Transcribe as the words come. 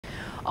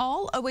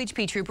All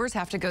OHP troopers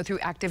have to go through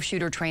active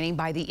shooter training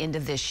by the end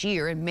of this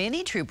year, and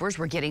many troopers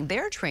were getting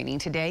their training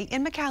today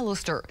in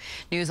McAlester.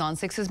 News on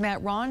 6's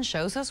Matt Ron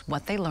shows us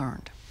what they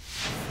learned.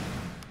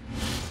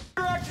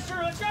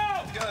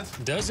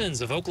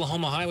 Dozens of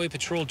Oklahoma Highway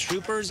Patrol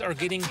troopers are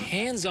getting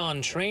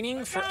hands-on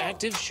training for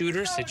active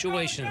shooter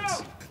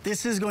situations.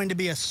 This is going to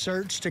be a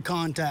search to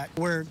contact.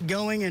 We're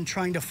going and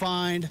trying to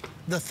find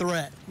the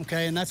threat,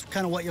 okay? And that's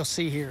kind of what you'll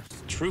see here.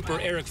 Trooper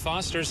Eric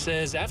Foster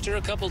says after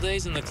a couple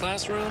days in the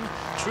classroom,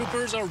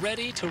 troopers are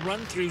ready to run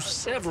through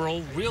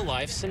several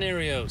real-life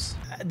scenarios.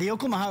 The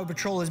Oklahoma Highway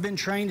Patrol has been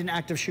trained in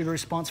active shooter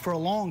response for a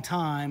long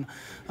time,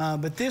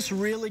 but this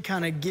really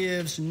kind of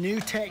gives new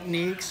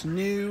techniques,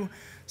 new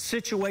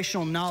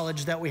situational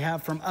knowledge that we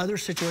have from other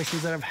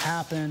situations that have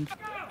happened.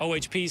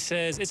 OHP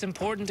says it's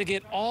important to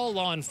get all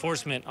law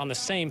enforcement on the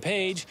same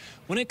page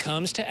when it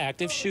comes to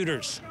active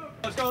shooters.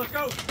 Let's go, let's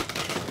go.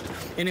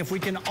 And if we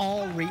can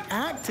all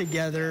react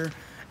together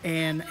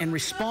and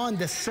respond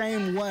the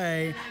same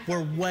way,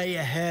 we're way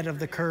ahead of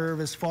the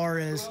curve as far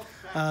as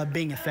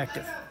being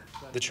effective.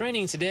 The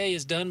training today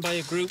is done by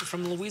a group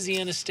from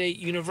Louisiana State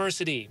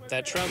University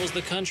that travels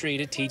the country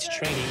to teach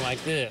training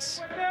like this.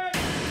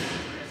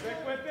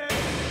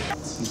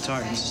 It's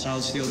hard. It's a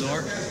solid steel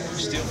door,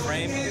 steel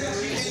frame,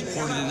 it's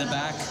supported in the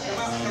back.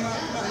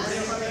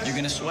 You're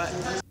going to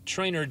sweat.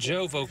 Trainer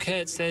Joe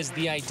Voquette says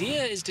the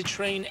idea is to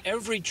train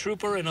every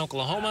trooper in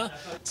Oklahoma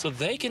so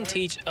they can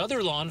teach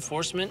other law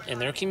enforcement in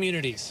their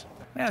communities.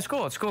 Yeah, it's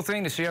cool. It's a cool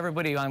thing to see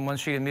everybody on one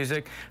sheet of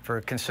music for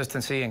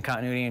consistency and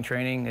continuity in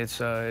training. It's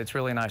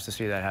really nice to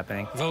see that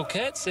happening.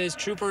 Voquette says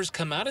troopers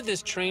come out of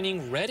this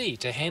training ready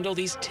to handle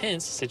these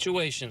tense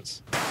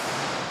situations.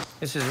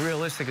 This is as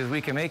realistic as we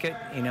can make it.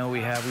 You know,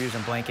 we're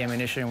using blank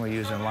ammunition, we're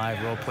using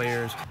live role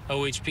players.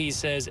 OHP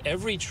says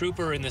every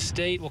trooper in the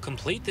state will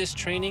complete this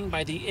training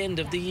by the end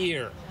of the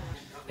year.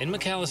 In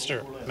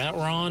McAlester, Matt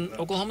Ron,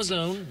 Oklahoma's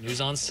Own, News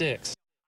on 6.